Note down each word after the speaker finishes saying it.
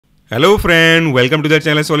Hello friend, welcome to the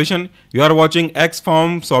channel Solution. You are watching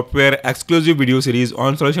Ex-Pharm software exclusive video series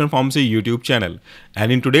on Solution Pharmacy YouTube channel. And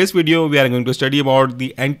in today's video, we are going to study about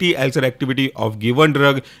the anti-ulcer activity of given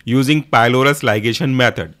drug using Pylorus Ligation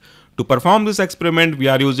method. To perform this experiment, we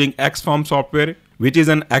are using Ex-Pharm software, which is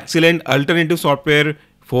an excellent alternative software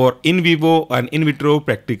for in vivo and in vitro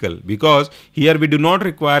practical, because here we do not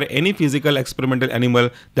require any physical experimental animal.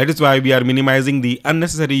 That is why we are minimizing the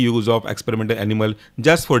unnecessary use of experimental animal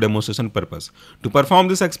just for demonstration purpose. To perform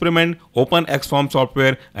this experiment, open Ex-Pharm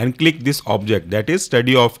software and click this object, that is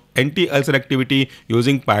study of anti-ulcer activity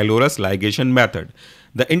using Pylorus Ligation method.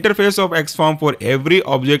 The interface of Ex-Pharm for every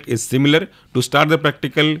object is similar. To start the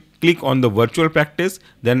practical, click on the virtual practice,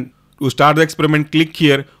 then to start the experiment, click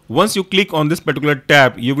here. Once you click on this particular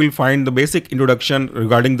tab, you will find the basic introduction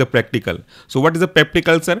regarding the practical. So what is a peptic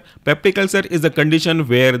ulcer? Peptic ulcer is a condition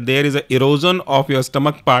where there is an erosion of your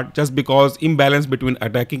stomach part just because imbalance between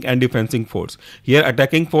attacking and defending force. Here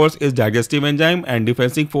attacking force is digestive enzyme and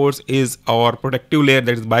defending force is our protective layer,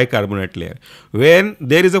 that is bicarbonate layer. When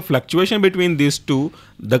there is a fluctuation between these two,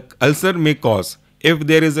 the ulcer may cause. If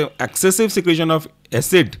there is an excessive secretion of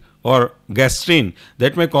acid or gastrin,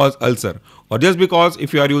 that may cause ulcer, or just because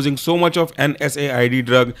if you are using so much of NSAID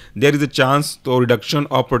drug, there is a chance to reduction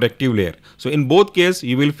of protective layer. So in both cases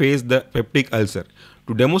you will face the peptic ulcer.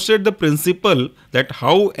 To demonstrate the principle that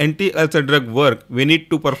how anti-ulcer drug work, we need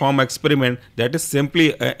to perform experiment that is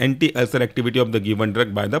simply an anti-ulcer activity of the given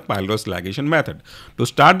drug by the Pylorus Ligation method. To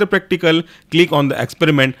start the practical, click on the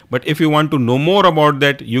experiment, but if you want to know more about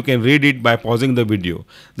that, you can read it by pausing the video.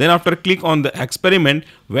 Then after click on the experiment,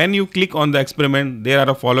 when you click on the experiment, there are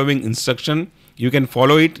the following instruction. You can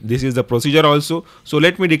follow it. This is the procedure also. So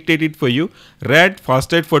let me dictate it for you. Rat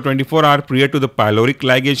fasted for 24 hours prior to the pyloric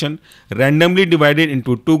ligation. Randomly divided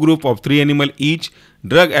into two groups of 3 animals each.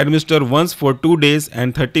 Drug administered once for 2 days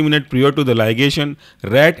and 30 minutes prior to the ligation.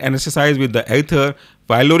 Rat anesthetized with the ether.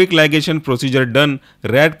 Pyloric ligation procedure done.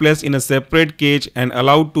 Rat placed in a separate cage and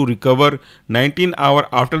allowed to recover. 19 hours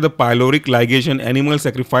after the pyloric ligation, animal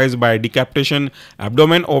sacrificed by decapitation.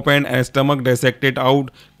 Abdomen opened and stomach dissected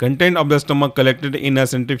out. Content of the stomach collected in a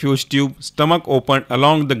centrifuge tube. Stomach opened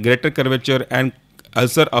along the greater curvature and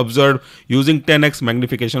ulcer observed using 10x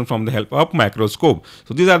magnification from the help of microscope.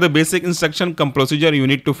 So these are the basic instruction procedure. You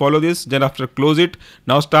need to follow this. Then after close it.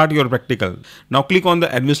 Now start your practical. Now click on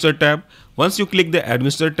the administer tab. Once you click the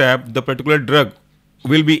administer tab, the particular drug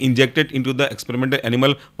will be injected into the experimental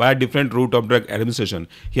animal via different route of drug administration.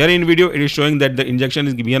 Here in video it is showing that the injection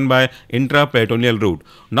is given by intraperitoneal route.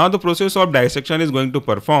 Now the process of dissection is going to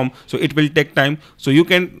perform, so it will take time. So you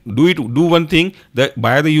can do one thing, that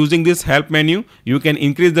by using this help menu, you can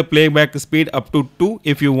increase the playback speed up to 2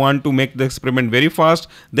 if you want to make the experiment very fast.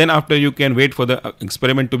 Then after you can wait for the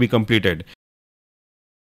experiment to be completed.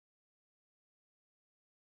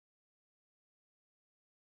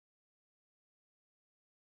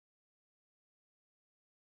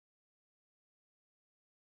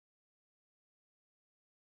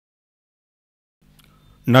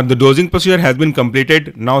 Now the dosing procedure has been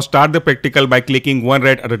completed. Now start the practical by clicking one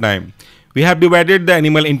rat at a time. We have divided the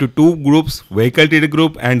animal into two groups, vehicle treated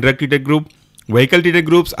group and drug treated group. Vehicle treated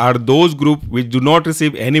groups are those groups which do not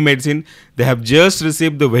receive any medicine, they have just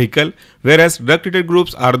received the vehicle, whereas drug treated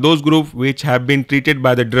groups are those groups which have been treated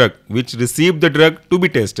by the drug, which received the drug to be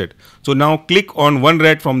tested. So now click on one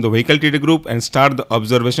rat from the vehicle treated group and start the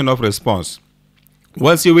observation of response.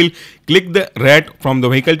 Once you will click the rat from the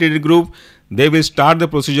vehicle treated group, they will start the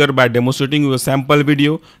procedure by demonstrating you a sample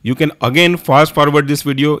video. You can again fast forward this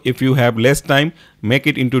video if you have less time, make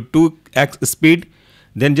it into 2x speed.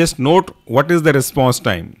 Then just note what is the response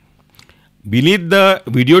time. Beneath the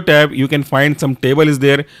video tab, you can find some table is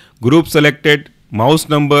there, group selected, mouse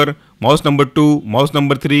number 2, mouse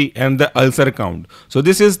number 3 and the ulcer count. So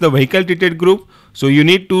this is the vehicle treated group. So you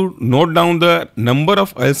need to note down the number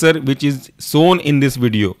of ulcer which is shown in this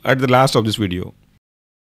video at the last of this video.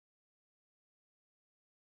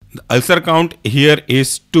 The ulcer count here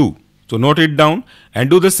is 2. So note it down and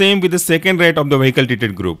do the same with the second rat of the vehicle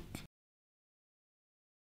treated group.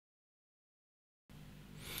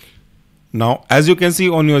 Now as you can see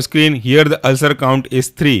on your screen, here the ulcer count is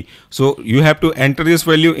 3. So you have to enter this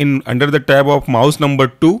value in under the tab of mouse number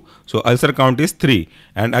 2. So ulcer count is 3.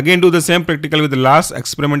 And again do the same practical with the last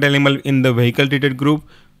experimental animal in the vehicle treated group.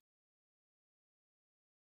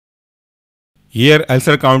 Here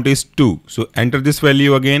ulcer count is 2. So enter this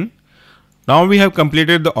value again. Now we have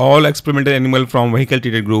completed the all experimental animal from vehicle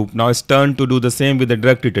treated group. Now it's turn to do the same with the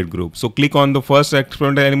drug treated group. So click on the first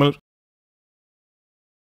experimental animal.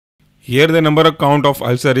 Here the number of count of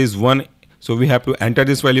ulcer is 1. So we have to enter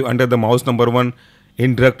this value under the mouse number 1.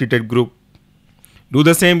 in drug treated group. Do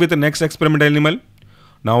the same with the next experimental animal.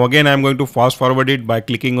 Now again I am going to fast forward it by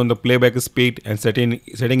clicking on the playback speed and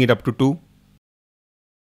setting it up to 2.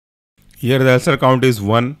 Here the ulcer count is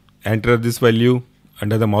 1. Enter this value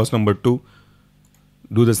under the mouse number 2.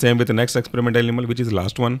 Do the same with the next experimental animal, which is the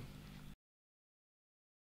last one.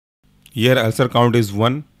 Here ulcer count is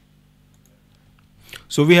 1.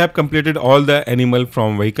 So we have completed all the animal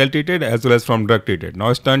from vehicle treated as well as from drug treated. Now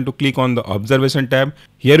it's time to click on the observation tab.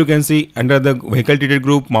 Here you can see under the vehicle treated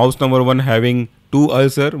group, mouse number 1 having 2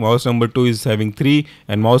 ulcer, mouse number 2 is having 3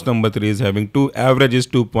 and mouse number 3 is having 2. Average is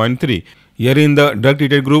 2.3. Here in the drug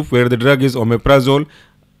treated group where the drug is omeprazole,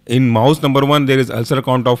 in mouse number 1 there is ulcer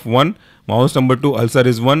count of 1, mouse number 2 ulcer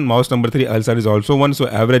is 1, mouse number 3 ulcer is also 1, so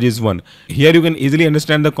average is 1. Here you can easily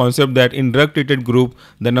understand the concept that in drug treated group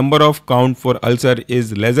the number of count for ulcer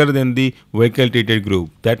is lesser than the vehicle treated group.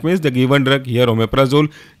 That means the given drug, here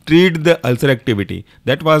omeprazole, treat the ulcer activity.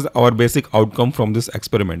 That was our basic outcome from this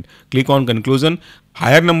experiment. Click on conclusion.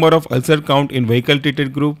 Higher number of ulcer count in vehicle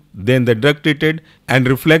treated group than the drug treated and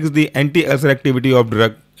reflects the anti-ulcer activity of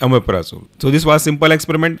drug omeprazole. So this was simple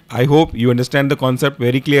experiment. I hope you understand the concept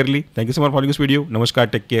very clearly. Thank you so much for watching this video.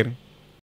 Namaskar. Take care.